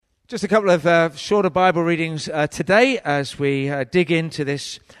Just a couple of shorter Bible readings today as we dig into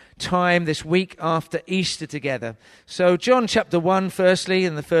this time, this week after Easter together. So John chapter 1 firstly,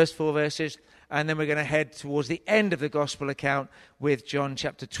 in the first 4 verses, and then we're going to head towards the end of the Gospel account with John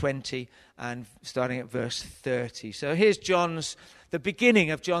chapter 20 and starting at verse 30. So here's the beginning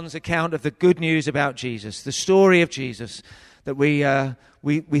of John's account of the good news about Jesus, the story of Jesus that we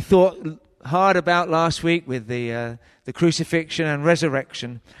thought hard about last week with the crucifixion and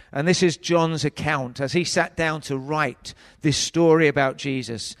resurrection. And this is John's account as he sat down to write this story about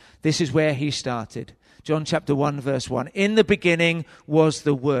Jesus. This is where he started. John chapter 1 verse 1. In the beginning was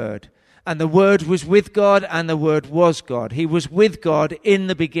the Word, and the Word was with God, and the Word was God. He was with God in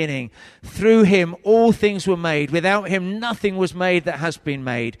the beginning. Through him all things were made. Without him nothing was made that has been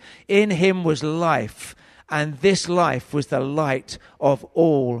made. In him was life, and this life was the light of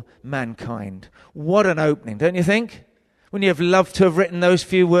all mankind. What an opening, don't you think? Wouldn't you have loved to have written those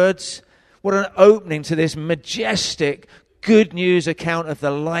few words? What an opening to this majestic, good news account of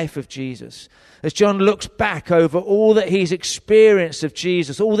the life of Jesus. As John looks back over all that he's experienced of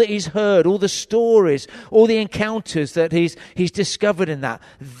Jesus, all that he's heard, all the stories, all the encounters that he's discovered in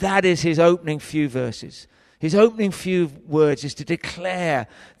that is his opening few verses. His opening few words is to declare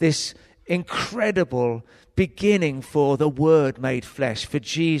this incredible beginning for the Word made flesh, for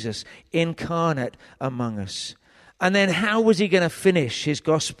Jesus incarnate among us. And then how was he going to finish his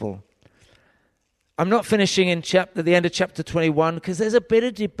gospel? I'm not finishing in the end of chapter 21 because there's a bit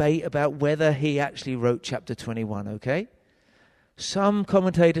of debate about whether he actually wrote chapter 21, okay? Some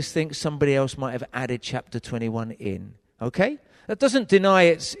commentators think somebody else might have added chapter 21 in, okay? That doesn't deny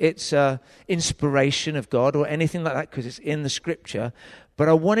its inspiration of God or anything like that because it's in the Scripture. But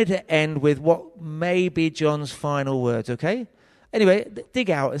I wanted to end with what may be John's final words, okay? Anyway, dig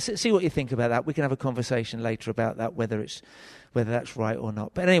out and see what you think about that. We can have a conversation later about that, whether that's right or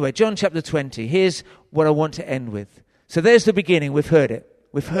not. But anyway, John chapter 20, here's what I want to end with. So there's the beginning. We've heard it.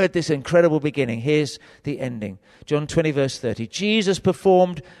 We've heard this incredible beginning. Here's the ending. John 20, verse 30. Jesus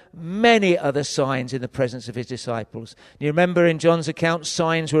performed many other signs in the presence of his disciples. You remember in John's account,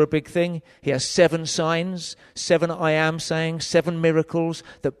 signs were a big thing. He has 7 signs, 7 I am sayings, 7 miracles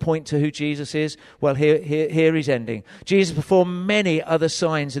that point to who Jesus is. Well, here he's ending. Jesus performed many other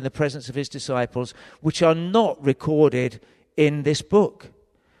signs in the presence of his disciples, which are not recorded in this book.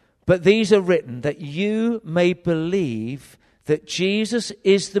 But these are written that you may believe that Jesus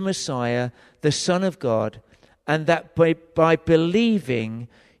is the Messiah, the Son of God, and that by believing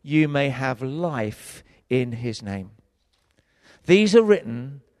you may have life in his name. These are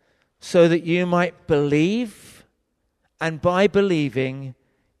written so that you might believe, and by believing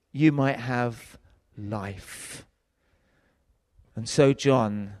you might have life. And so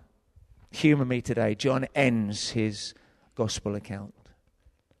John, humor me today, John ends his gospel account.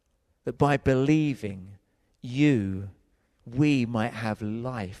 That by believing we might have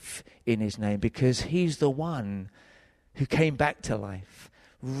life in his name, because he's the one who came back to life,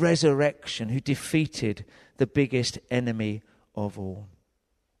 resurrection, who defeated the biggest enemy of all.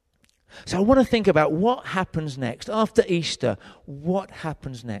 So I want to think about what happens next. After Easter, what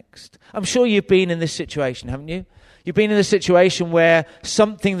happens next? I'm sure you've been in this situation, haven't you? You've been in a situation where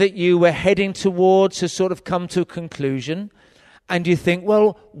something that you were heading towards has sort of come to a conclusion, and you think,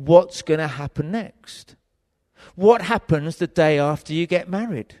 well, what's going to happen next? What happens the day after you get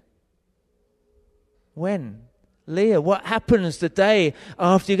married? When? Leah, what happens the day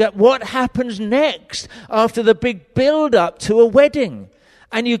after you get... What happens next after the big build-up to a wedding?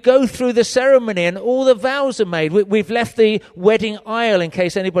 And you go through the ceremony and all the vows are made. We've left the wedding aisle in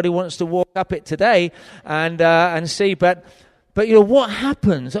case anybody wants to walk up it today and see. But you know, what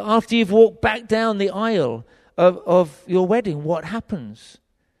happens after you've walked back down the aisle of your wedding? What happens?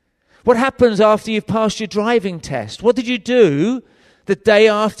 What happens after you've passed your driving test? What did you do the day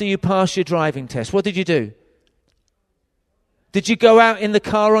after you passed your driving test? What did you do? Did you go out in the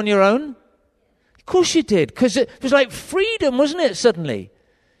car on your own? Of course you did, because it was like freedom, wasn't it, suddenly?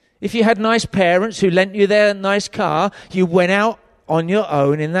 If you had nice parents who lent you their nice car, you went out on your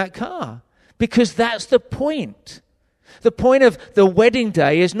own in that car, because that's the point. The point of the wedding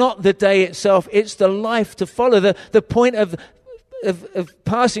day is not the day itself, it's the life to follow. The point of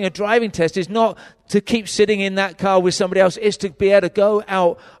passing a driving test is not to keep sitting in that car with somebody else. It's to be able to go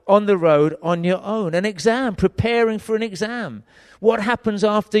out on the road on your own. An exam, preparing for an exam. What happens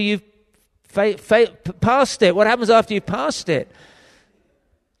after you've passed it? What happens after you've passed it?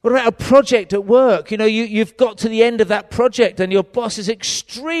 What about a project at work? You know, you've got to the end of that project and your boss is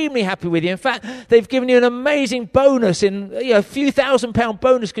extremely happy with you. In fact, they've given you an amazing bonus, a few £1,000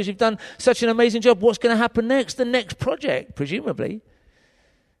 bonus because you've done such an amazing job. What's going to happen next? The next project, presumably.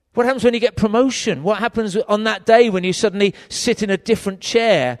 What happens when you get promotion? What happens on that day when you suddenly sit in a different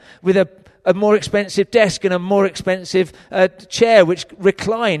chair with a more expensive desk and a more expensive chair which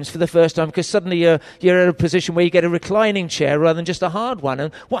reclines for the first time, because suddenly you're at a position where you get a reclining chair rather than just a hard one?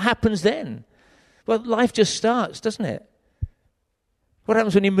 And what happens then? Well, life just starts, doesn't it? What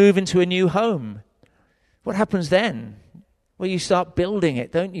happens when you move into a new home? What happens then? Well, you start building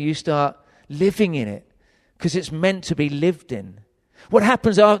it, don't you? You start living in it because it's meant to be lived in. What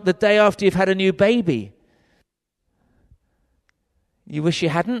happens the day after you've had a new baby? You wish you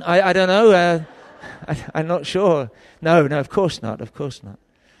hadn't? I don't know. I'm not sure. No, of course not. Of course not.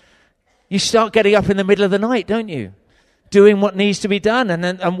 You start getting up in the middle of the night, don't you? Doing what needs to be done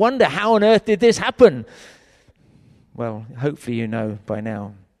and wonder, how on earth did this happen? Well, hopefully you know by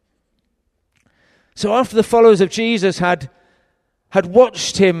now. So after the followers of Jesus had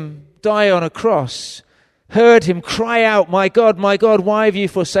watched him die on a cross, heard him cry out, my God, why have you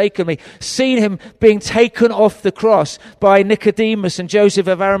forsaken me?" Seen him being taken off the cross by Nicodemus and Joseph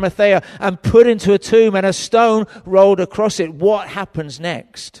of Arimathea and put into a tomb and a stone rolled across it. What happens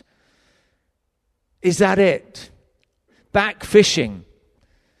next? Is that it? Back fishing,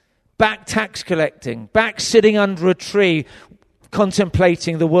 back tax collecting, back sitting under a tree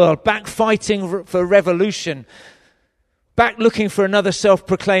contemplating the world, back fighting for revolution, back looking for another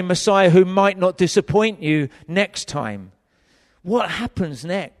self-proclaimed Messiah who might not disappoint you next time. What happens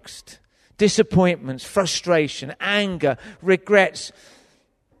next? Disappointments, frustration, anger, regrets.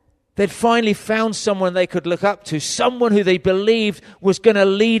 They'd finally found someone they could look up to, someone who they believed was going to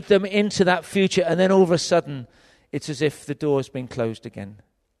lead them into that future, and then all of a sudden, it's as if the door's been closed again.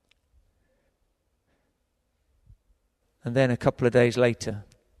 And then a couple of days later,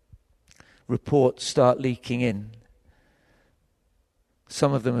 reports start leaking in.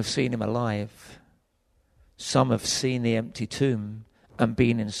 Some of them have seen him alive. Some have seen the empty tomb and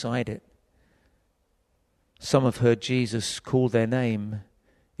been inside it. Some have heard Jesus call their name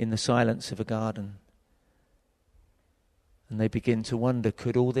in the silence of a garden. And they begin to wonder,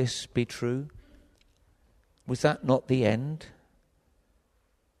 could all this be true? Was that not the end?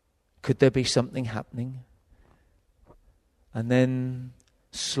 Could there be something happening? And then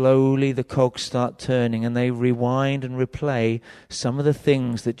slowly the cogs start turning and they rewind and replay some of the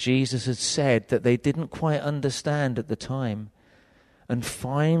things that Jesus had said that they didn't quite understand at the time. And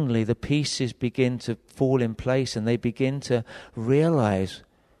finally the pieces begin to fall in place and they begin to realize,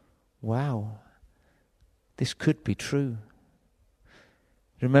 wow, this could be true.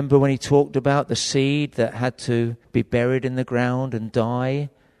 Remember when he talked about the seed that had to be buried in the ground and die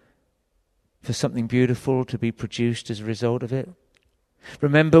for something beautiful to be produced as a result of it?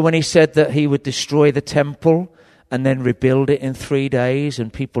 Remember when he said that he would destroy the temple and then rebuild it in 3 days,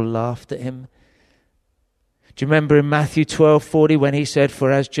 and people laughed at him? Do you remember in Matthew 12:40 when he said,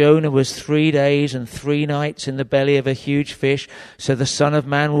 "For as Jonah was 3 days and 3 nights in the belly of a huge fish, so the Son of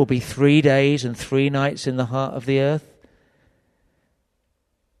Man will be 3 days and 3 nights in the heart of the earth"?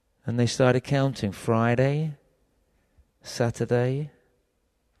 And they started counting Friday, Saturday,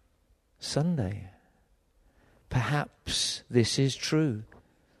 Sunday. Perhaps this is true.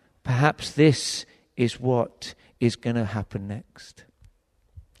 Perhaps this is what is going to happen next.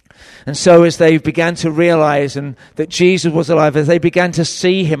 And so as they began to realize that Jesus was alive, as they began to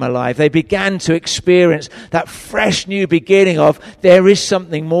see him alive, they began to experience that fresh new beginning of there is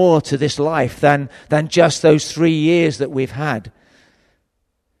something more to this life than just those 3 years that we've had.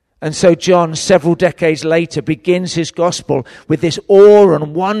 And so John, several decades later, begins his gospel with this awe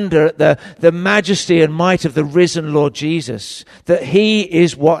and wonder at the majesty and might of the risen Lord Jesus, that he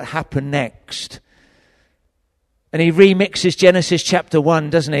is what happened next. And he remixes Genesis chapter 1,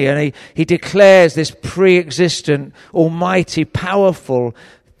 doesn't he? And he declares this pre-existent, almighty, powerful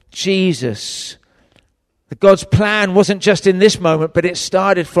Jesus. That God's plan wasn't just in this moment, but it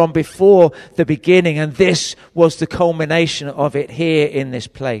started from before the beginning. And this was the culmination of it here in this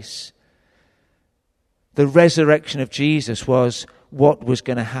place. The resurrection of Jesus was what was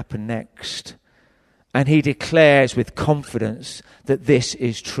going to happen next. And he declares with confidence that this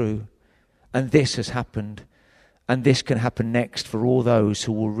is true. And this has happened. And this can happen next for all those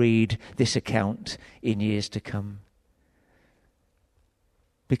who will read this account in years to come.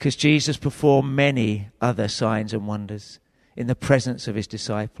 Because Jesus performed many other signs and wonders in the presence of his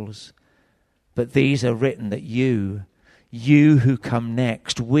disciples. But these are written that you who come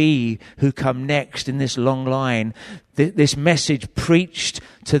next, we who come next in this long line, this message preached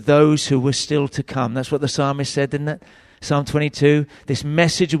to those who were still to come. That's what the psalmist said, didn't it? Psalm 22, this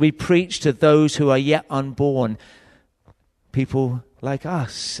message will be preached to those who are yet unborn. People like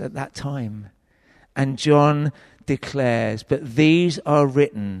us at that time. And John declares, but these are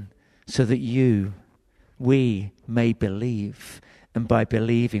written so that we may believe, and by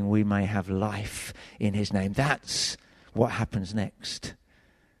believing we may have life in his name. That's what happens next.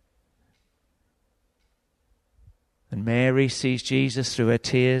 And Mary sees Jesus through her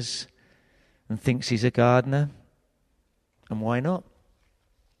tears and thinks he's a gardener. And why not?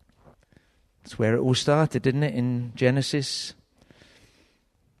 That's where it all started, didn't it, in Genesis?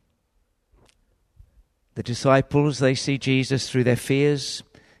 The disciples, they see Jesus through their fears,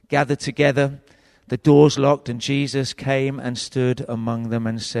 gathered together, the doors locked, and Jesus came and stood among them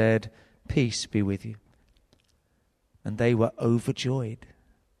and said, "Peace be with you." And they were overjoyed.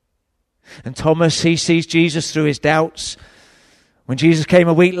 And Thomas, he sees Jesus through his doubts. When Jesus came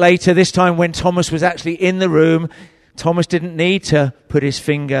a week later, this time when Thomas was actually in the room, Thomas didn't need to put his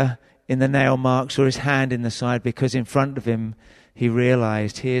finger in the nail marks or his hand in the side, because in front of him he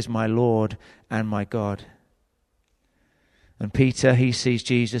realized, here's my Lord and my God. And Peter, he sees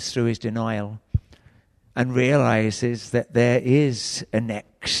Jesus through his denial and realizes that there is a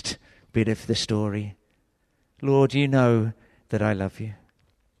next bit of the story. Lord, you know that I love you.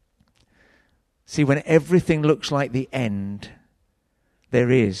 See, when everything looks like the end, there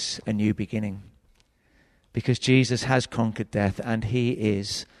is a new beginning. Because Jesus has conquered death and he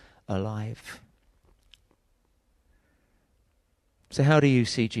is alive. So how do you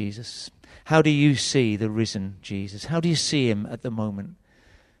see Jesus? How do you see the risen Jesus? How do you see him at the moment?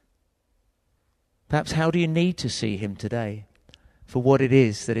 Perhaps how do you need to see him today for what it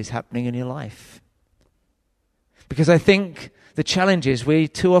is that is happening in your life? Because I think the challenge is we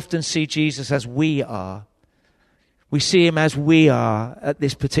too often see Jesus as we are. We see him as we are at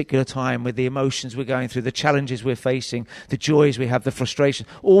this particular time, with the emotions we're going through, the challenges we're facing, the joys we have, the frustration,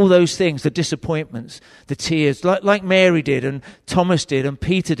 all those things, the disappointments, the tears, like Mary did and Thomas did and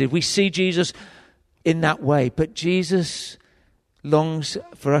Peter did. We see Jesus in that way, but Jesus longs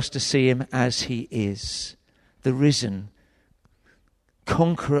for us to see him as he is, the risen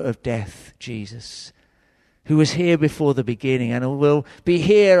conqueror of death, Jesus, who was here before the beginning and will be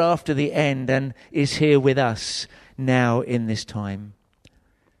here after the end and is here with us now in this time.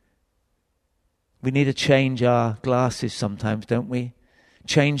 We need to change our glasses sometimes, don't we?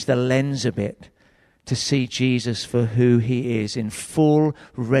 Change the lens a bit to see Jesus for who he is in full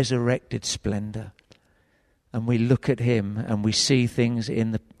resurrected splendor. And we look at him and we see things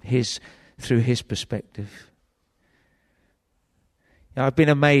through his perspective. I've been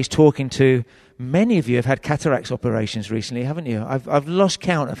amazed talking to many of you have had cataracts operations recently, haven't you? I've lost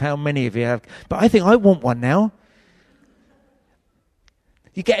count of how many of you have, but I think I want one now.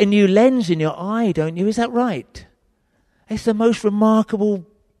 You get a new lens in your eye, don't you? Is that right? It's the most remarkable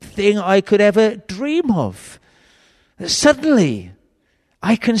thing I could ever dream of. Suddenly,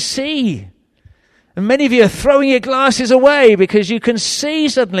 I can see. And many of you are throwing your glasses away because you can see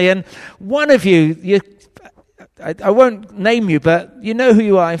suddenly. And one of you, I won't name you, but you know who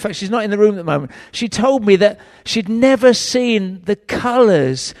you are. In fact, she's not in the room at the moment. She told me that she'd never seen the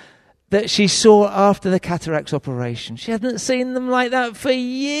colours that she saw after the cataracts operation. She hadn't seen them like that for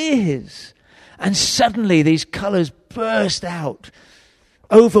years. And suddenly these colours burst out.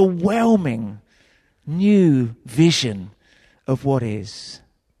 Overwhelming new vision of what is.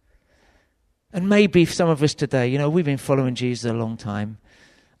 And maybe some of us today, we've been following Jesus a long time.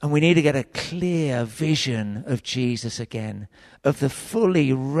 And we need to get a clear vision of Jesus again. Of the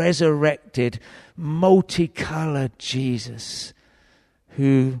fully resurrected, multicolored Jesus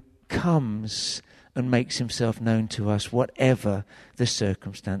who comes and makes himself known to us, whatever the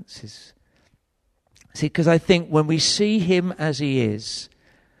circumstances. See, because I think when we see him as he is,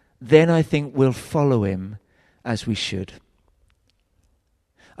 then I think we'll follow him as we should.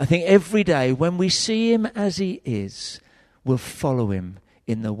 I think every day when we see him as he is, we'll follow him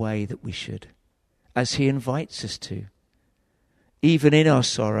in the way that we should, as he invites us to. Even in our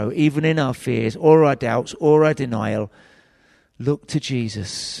sorrow, even in our fears, or our doubts, or our denial, look to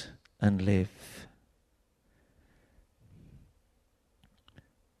Jesus and live.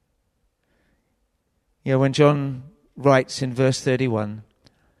 When John writes in verse 31,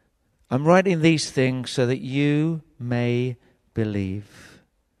 I'm writing these things so that you may believe,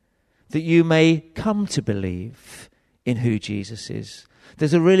 that you may come to believe in who Jesus is.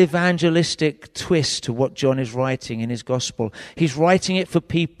 There's a real evangelistic twist to what John is writing in his gospel. He's writing it for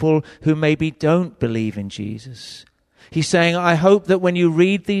people who maybe don't believe in Jesus. He's saying, I hope that when you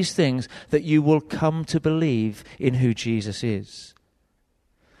read these things, that you will come to believe in who Jesus is.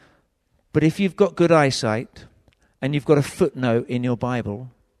 But if you've got good eyesight and you've got a footnote in your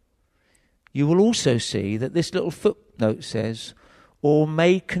Bible, you will also see that this little footnote says, or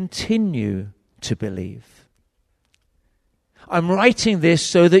may continue to believe. I'm writing this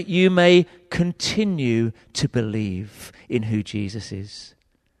so that you may continue to believe in who Jesus is.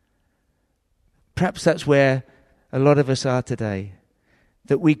 Perhaps that's where a lot of us are today,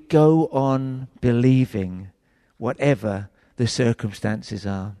 that we go on believing whatever the circumstances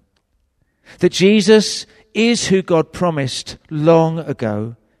are. That Jesus is who God promised long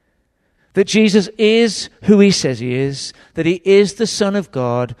ago. That Jesus is who he says he is. That he is the Son of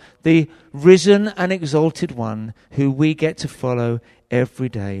God, the risen and exalted one who we get to follow every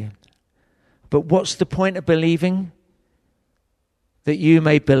day. But what's the point of believing? That you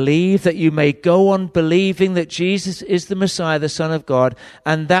may believe, that you may go on believing that Jesus is the Messiah, the Son of God,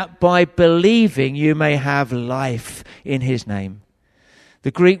 and that by believing you may have life in his name.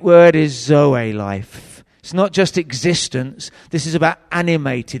 The Greek word is zoe, life. It's not just existence. This is about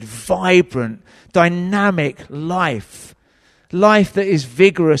animated, vibrant, dynamic life. Life that is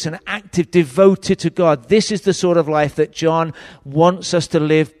vigorous and active, devoted to God. This is the sort of life that John wants us to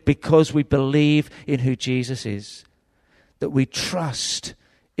live because we believe in who Jesus is. That we trust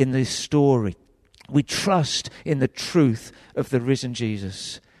in this story. We trust in the truth of the risen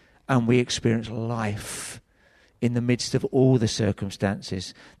Jesus. And we experience life in the midst of all the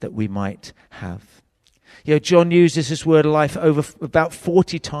circumstances that we might have. You know, John uses this word life over about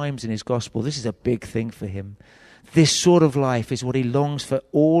 40 times in his gospel. This is a big thing for him. This sort of life is what he longs for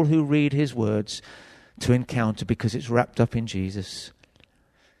all who read his words to encounter because it's wrapped up in Jesus.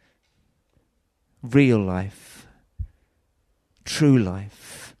 Real life, true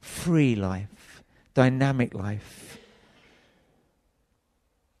life, free life, dynamic life.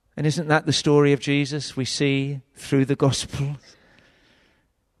 And isn't that the story of Jesus we see through the gospel?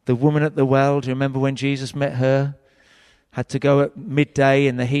 The woman at the well, do you remember when Jesus met her? Had to go at midday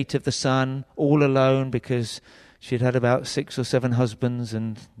in the heat of the sun, all alone because she'd had about 6 or 7 husbands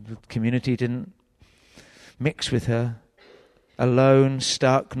and the community didn't mix with her. Alone,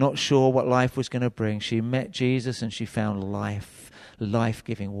 stuck, not sure what life was going to bring. She met Jesus and she found life,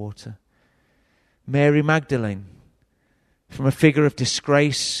 life-giving water. Mary Magdalene, from a figure of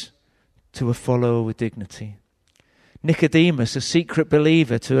disgrace to a follower with dignity. Nicodemus, a secret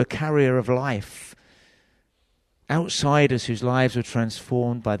believer to a carrier of life. Outsiders whose lives were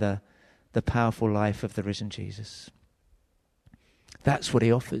transformed by the powerful life of the risen Jesus. That's what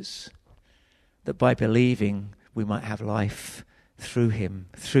he offers. That by believing we might have life through him,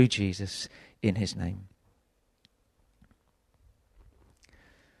 through Jesus, in his name.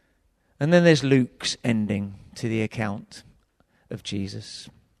 And then there's Luke's ending to the account of Jesus.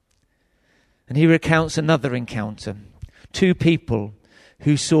 And he recounts another encounter. 2 people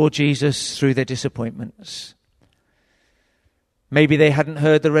who saw Jesus through their disappointments. Maybe they hadn't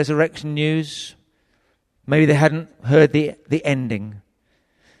heard the resurrection news. Maybe they hadn't heard the ending.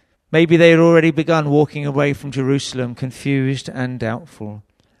 Maybe they had already begun walking away from Jerusalem, confused and doubtful.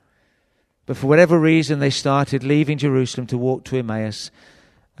 But for whatever reason, they started leaving Jerusalem to walk to Emmaus,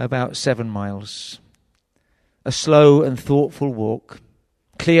 about 7 miles. A slow and thoughtful walk.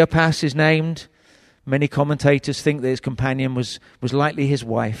 Cleopas is named. Many commentators think that his companion was likely his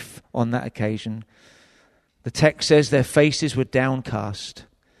wife on that occasion. The text says their faces were downcast.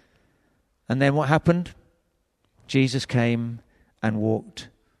 And then what happened? Jesus came and walked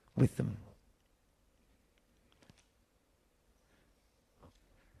with them.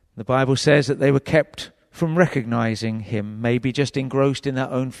 The Bible says that they were kept from recognizing him, maybe just engrossed in their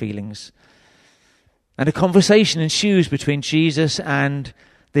own feelings. And a conversation ensues between Jesus and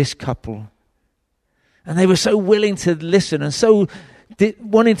this couple. And they were so willing to listen and so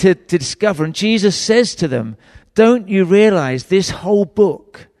wanting to discover. And Jesus says to them, don't you realize this whole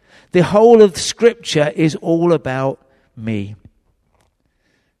book, the whole of Scripture is all about me?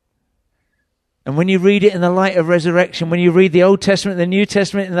 And when you read it in the light of resurrection, when you read the Old Testament and the New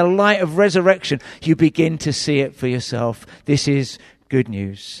Testament in the light of resurrection, you begin to see it for yourself. This is good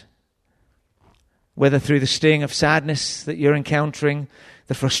news. Whether through the sting of sadness that you're encountering,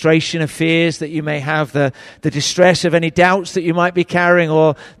 the frustration of fears that you may have, the distress of any doubts that you might be carrying,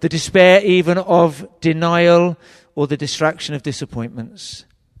 or the despair even of denial, or the distraction of disappointments.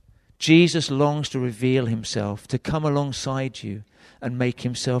 Jesus longs to reveal himself, to come alongside you and make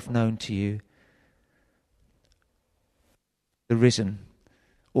himself known to you. The risen,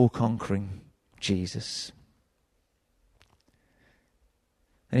 all-conquering Jesus.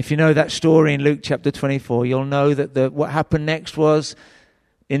 And if you know that story in Luke chapter 24, you'll know that what happened next was,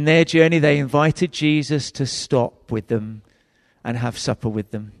 in their journey, they invited Jesus to stop with them and have supper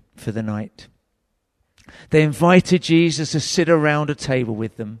with them for the night. They invited Jesus to sit around a table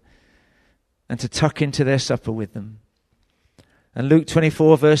with them and to tuck into their supper with them. And Luke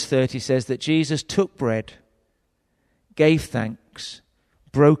 24 verse 30 says that Jesus took bread, gave thanks,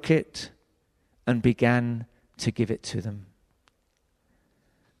 broke it, and began to give it to them.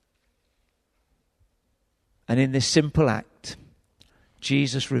 And in this simple act,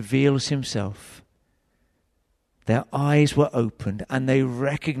 Jesus reveals himself. Their eyes were opened and they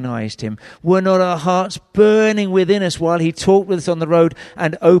recognized him. Were not our hearts burning within us while he talked with us on the road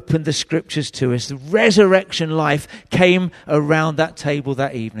and opened the scriptures to us? The resurrection life came around that table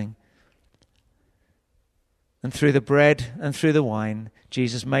that evening. And through the bread and through the wine,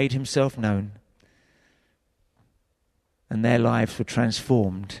 Jesus made himself known. And their lives were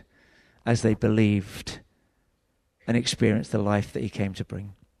transformed as they believed and experienced the life that he came to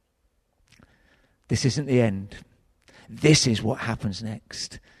bring. This isn't the end. This is what happens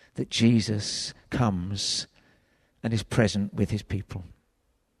next, that Jesus comes and is present with his people.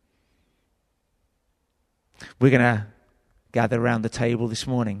 We're going to gather around the table this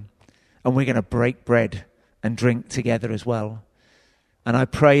morning and we're going to break bread and drink together as well. And I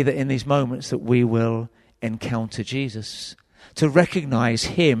pray that in these moments that we will encounter Jesus, to recognize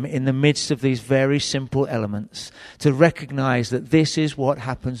him in the midst of these very simple elements, to recognize that this is what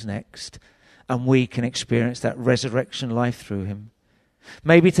happens next, and we can experience that resurrection life through him.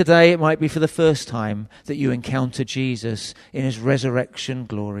 Maybe today it might be for the first time that you encounter Jesus in his resurrection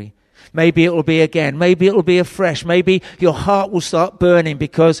glory. Maybe it will be again. Maybe it will be afresh. Maybe your heart will start burning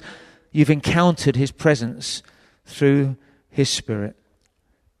because you've encountered his presence through his Spirit.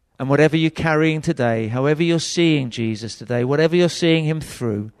 And whatever you're carrying today, however you're seeing Jesus today, whatever you're seeing him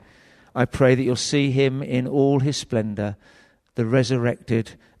through, I pray that you'll see him in all his splendor, the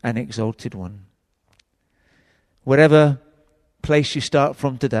resurrected and exalted one. Whatever place you start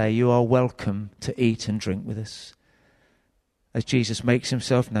from today, you are welcome to eat and drink with us as Jesus makes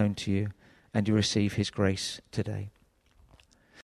himself known to you and you receive his grace today.